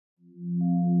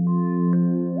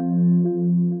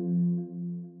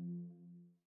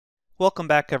Welcome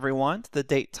back everyone to the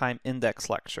Datetime Index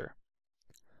lecture.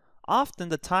 Often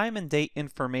the time and date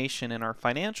information in our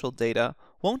financial data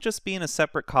won't just be in a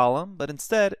separate column, but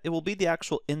instead it will be the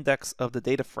actual index of the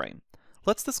data frame.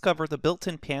 Let's discover the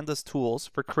built-in pandas tools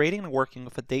for creating and working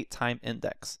with a datetime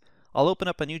index. I'll open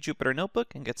up a new Jupyter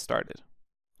notebook and get started.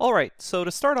 Alright, so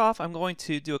to start off I'm going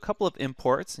to do a couple of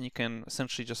imports, and you can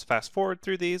essentially just fast forward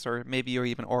through these, or maybe you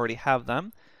even already have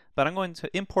them. But I'm going to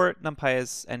import numpy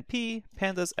as np,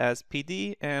 pandas as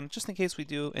pd, and just in case we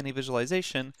do any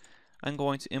visualization, I'm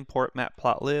going to import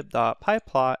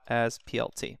matplotlib.pyplot as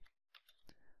plt.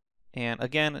 And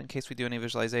again, in case we do any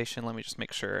visualization, let me just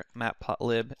make sure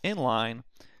matplotlib inline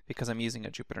because I'm using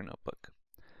a Jupyter notebook.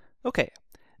 Okay,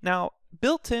 now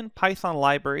built-in Python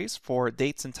libraries for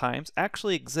dates and times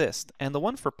actually exist, and the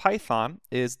one for Python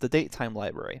is the datetime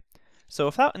library. So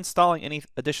without installing any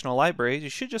additional libraries, you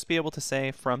should just be able to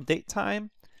say from datetime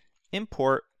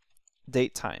import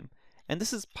datetime. And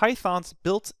this is Python's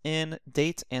built-in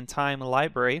date and time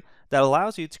library that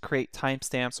allows you to create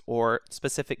timestamps or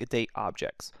specific date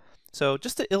objects. So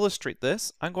just to illustrate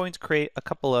this, I'm going to create a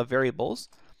couple of variables.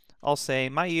 I'll say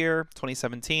my year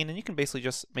 2017, and you can basically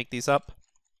just make these up.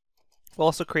 We'll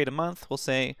also create a month. We'll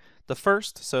say the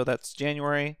 1st, so that's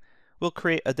January. We'll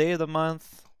create a day of the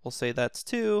month. We'll say that's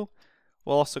 2.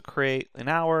 We'll also create an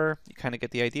hour. You kind of get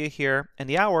the idea here. And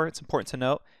the hour, it's important to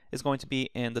note, is going to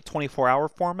be in the 24-hour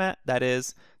format. That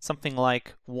is something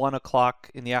like 1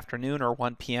 o'clock in the afternoon or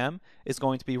 1 p.m. is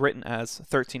going to be written as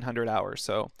 1300 hours.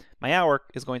 So my hour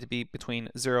is going to be between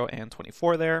 0 and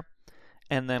 24 there.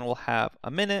 And then we'll have a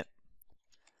minute.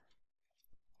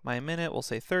 My minute, we'll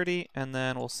say 30. And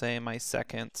then we'll say my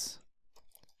second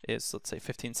is, let's say,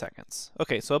 15 seconds.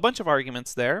 Okay, so a bunch of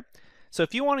arguments there. So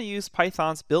if you want to use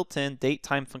Python's built-in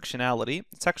datetime functionality,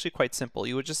 it's actually quite simple.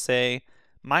 You would just say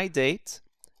my date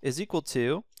is equal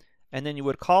to, and then you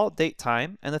would call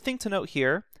datetime. And the thing to note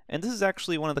here, and this is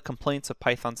actually one of the complaints of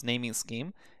Python's naming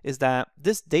scheme, is that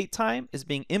this datetime is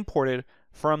being imported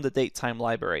from the datetime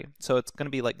library. So it's going to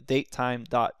be like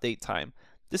datetime.datetime.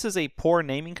 This is a poor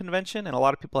naming convention, and a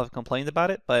lot of people have complained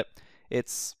about it, but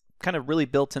it's kind of really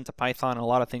built into Python, and a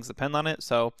lot of things depend on it.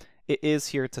 So it is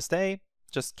here to stay.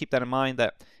 Just keep that in mind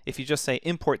that if you just say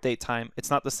import datetime, it's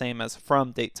not the same as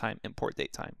from datetime import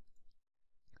datetime.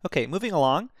 Okay, moving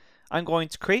along, I'm going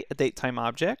to create a datetime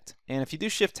object, and if you do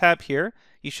shift tab here,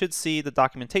 you should see the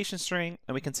documentation string,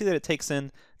 and we can see that it takes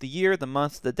in the year, the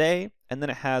month, the day, and then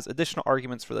it has additional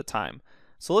arguments for the time.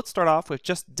 So let's start off with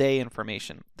just day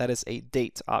information. That is a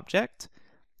date object,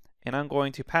 and I'm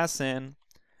going to pass in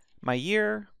my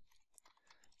year,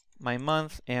 my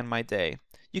month, and my day.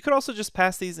 You could also just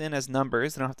pass these in as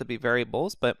numbers. They don't have to be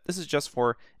variables, but this is just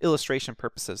for illustration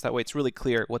purposes. That way it's really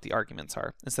clear what the arguments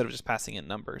are instead of just passing in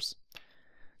numbers.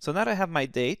 So now that I have my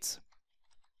date,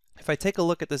 if I take a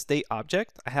look at this date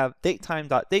object, I have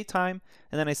datetime.datetime,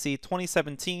 and then I see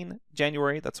 2017,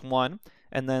 January, that's 1,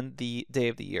 and then the day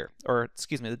of the year, or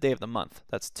excuse me, the day of the month,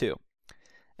 that's 2.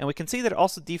 And we can see that it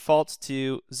also defaults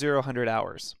to 0-100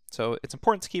 hours. So it's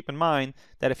important to keep in mind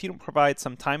that if you don't provide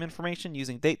some time information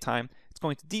using datetime, it's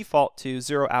going to default to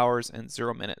 0 hours and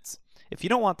 0 minutes. If you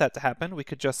don't want that to happen, we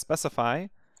could just specify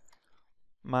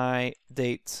my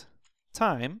date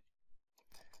time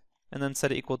and then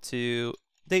set it equal to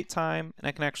datetime, and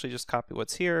I can actually just copy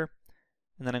what's here,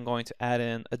 and then I'm going to add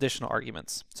in additional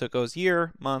arguments. So it goes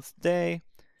year, month, day,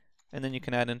 and then you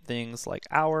can add in things like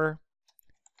hour,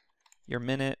 your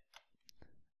minute,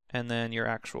 and then your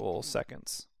actual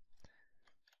seconds.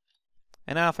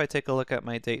 And now if I take a look at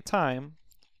my date time,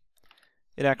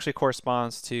 it actually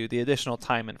corresponds to the additional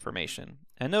time information.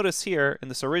 And notice here in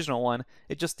this original one,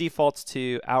 it just defaults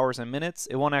to hours and minutes.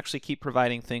 It won't actually keep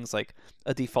providing things like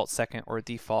a default second or a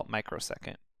default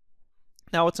microsecond.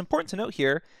 Now what's important to note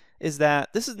here is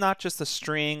that this is not just a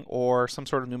string or some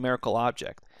sort of numerical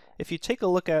object. If you take a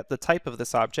look at the type of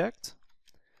this object,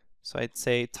 so I'd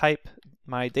say type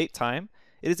my datetime,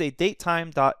 it is a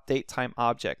datetime.datetime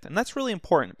object. And that's really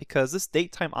important because this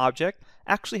datetime object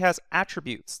actually has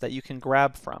attributes that you can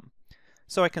grab from.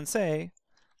 So I can say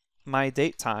my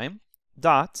datetime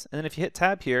dot, and then if you hit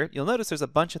tab here, you'll notice there's a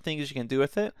bunch of things you can do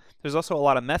with it. There's also a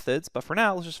lot of methods, but for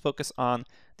now, let's just focus on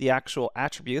the actual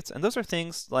attributes. And those are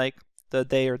things like the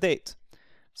day or date.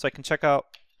 So I can check out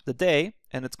the day,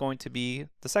 and it's going to be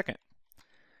the 2nd.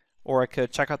 Or I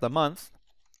could check out the month,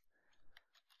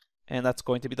 and that's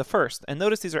going to be the 1st. And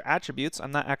notice these are attributes.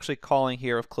 I'm not actually calling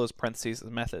here with closed parentheses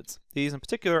as methods. These in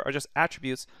particular are just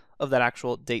attributes of that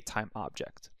actual datetime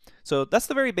object. So that's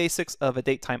the very basics of a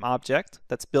datetime object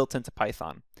that's built into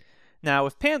Python. Now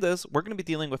with pandas, we're going to be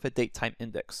dealing with a datetime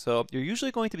index. So you're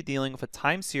usually going to be dealing with a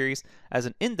time series as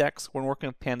an index when working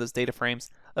with pandas data frames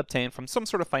obtained from some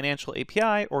sort of financial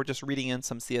API or just reading in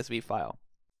some CSV file.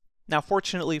 Now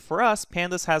fortunately for us,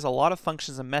 pandas has a lot of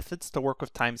functions and methods to work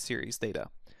with time series data.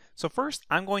 So first,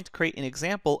 I'm going to create an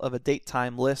example of a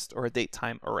datetime list or a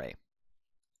datetime array.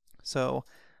 So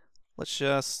let's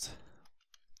just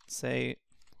say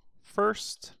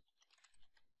first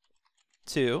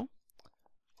to,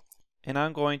 and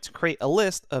I'm going to create a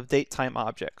list of datetime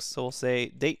objects. So we'll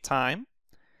say datetime,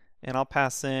 and I'll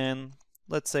pass in,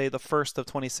 let's say, the 1st of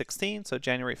 2016, so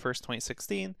January 1st,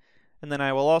 2016. And then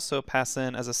I will also pass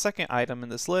in as a second item in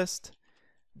this list,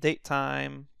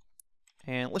 datetime,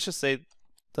 and let's just say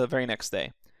the very next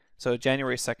day, so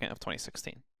January 2nd of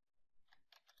 2016.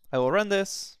 I will run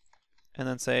this and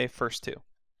then say first to.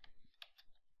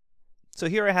 So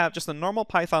here I have just a normal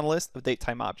Python list of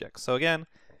datetime objects. So again,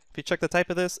 if you check the type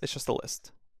of this, it's just a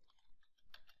list.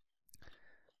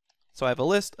 So I have a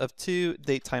list of 2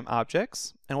 datetime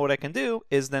objects, and what I can do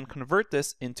is then convert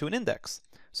this into an index.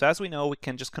 So as we know, we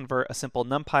can just convert a simple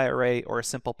numpy array or a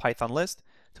simple Python list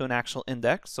to an actual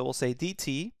index. So we'll say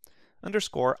dt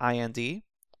underscore ind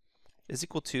is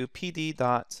equal to pd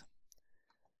dot,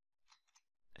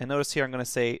 and notice here I'm going to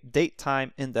say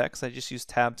datetime index. I just use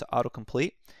tab to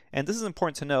autocomplete. And this is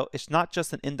important to note, it's not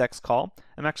just an index call.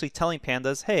 I'm actually telling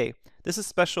pandas, hey, this is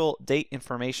special date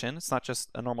information. It's not just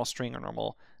a normal string or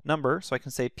normal number. So I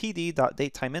can say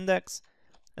pd.datetimeIndex,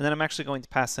 and then I'm actually going to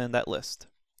pass in that list,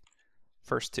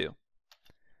 first to.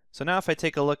 So now if I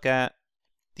take a look at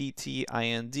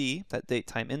dtind, that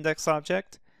datetime index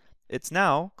object, it's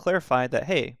now clarified that,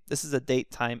 hey, this is a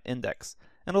datetime index.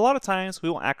 And a lot of times we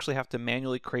won't actually have to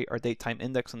manually create our datetime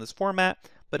index in this format,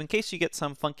 but in case you get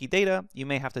some funky data, you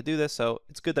may have to do this, so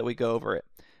it's good that we go over it.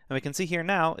 And we can see here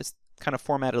now it's kind of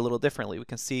formatted a little differently. We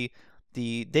can see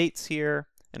the dates here,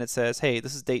 and it says, hey,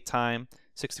 this is datetime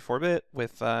 64-bit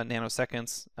with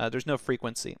nanoseconds. There's no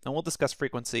frequency, and we'll discuss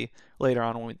frequency later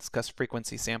on when we discuss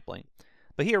frequency sampling.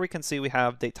 But here we can see we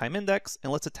have datetime index,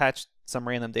 and let's attach some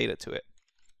random data to it.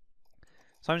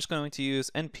 So I'm just going to use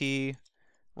np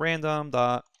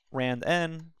random.randn,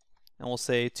 and we'll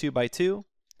say 2 by 2.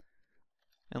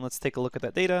 And let's take a look at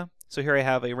that data. So here I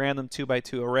have a random 2 by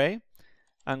 2 array.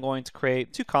 I'm going to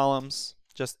create 2 columns,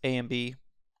 just A and B.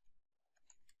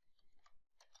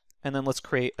 And then let's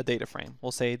create a data frame.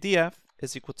 We'll say df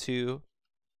is equal to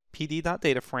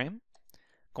pd.dataframe.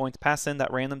 Going to pass in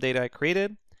that random data I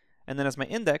created. And then as my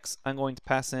index, I'm going to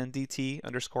pass in dt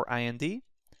underscore ind. And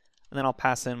then I'll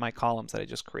pass in my columns that I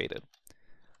just created.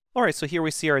 All right, so here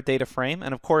we see our data frame,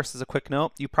 and of course, as a quick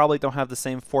note, you probably don't have the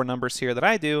same 4 numbers here that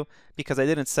I do because I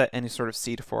didn't set any sort of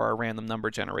seed for our random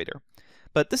number generator.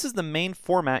 But this is the main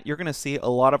format you're going to see a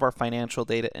lot of our financial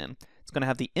data in. It's going to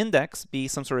have the index be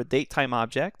some sort of datetime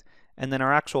object, and then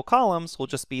our actual columns will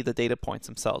just be the data points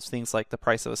themselves, things like the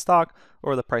price of a stock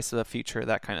or the price of a future,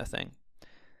 that kind of thing.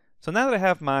 So now that I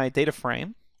have my data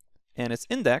frame and its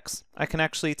index, I can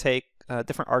actually take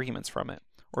different arguments from it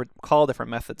or call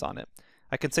different methods on it.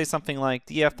 I can say something like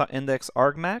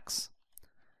df.indexArgMax,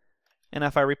 and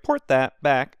if I report that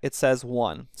back, it says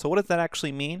 1. So what does that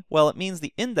actually mean? Well, it means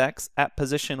the index at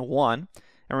position 1,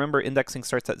 and remember indexing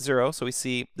starts at 0, so we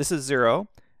see this is 0,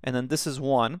 and then this is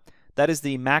 1. That is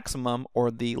the maximum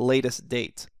or the latest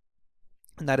date,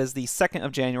 and that is the 2nd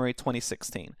of January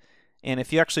 2016. And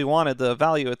if you actually wanted the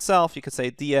value itself, you could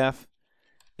say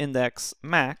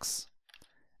df.indexMax,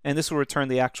 and this will return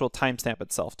the actual timestamp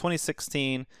itself,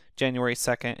 2016, January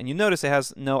 2nd, and you notice it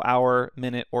has no hour,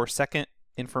 minute, or second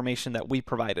information that we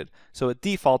provided, so it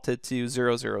defaulted to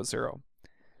 000.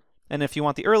 And if you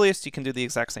want the earliest, you can do the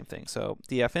exact same thing. So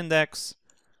df.index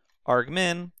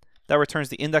argmin, that returns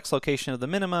the index location of the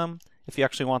minimum. If you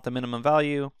actually want the minimum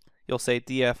value, you'll say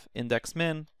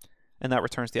df.indexmin, and that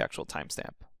returns the actual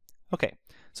timestamp. Okay,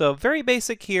 so very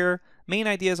basic here. Main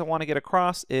ideas I want to get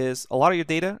across is a lot of your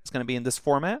data is going to be in this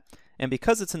format, and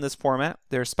because it's in this format,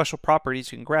 there are special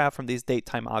properties you can grab from these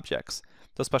datetime objects.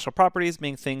 Those special properties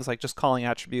being things like just calling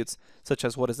attributes such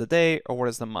as what is the day or what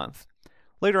is the month.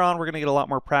 Later on, we're going to get a lot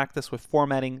more practice with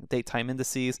formatting datetime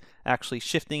indices, actually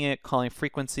shifting it, calling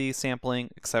frequency, sampling,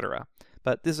 etc.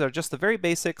 But these are just the very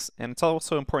basics, and it's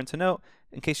also important to note,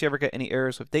 in case you ever get any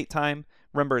errors with datetime,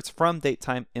 remember it's from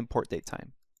datetime, import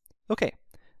datetime. Okay,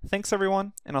 thanks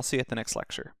everyone, and I'll see you at the next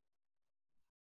lecture.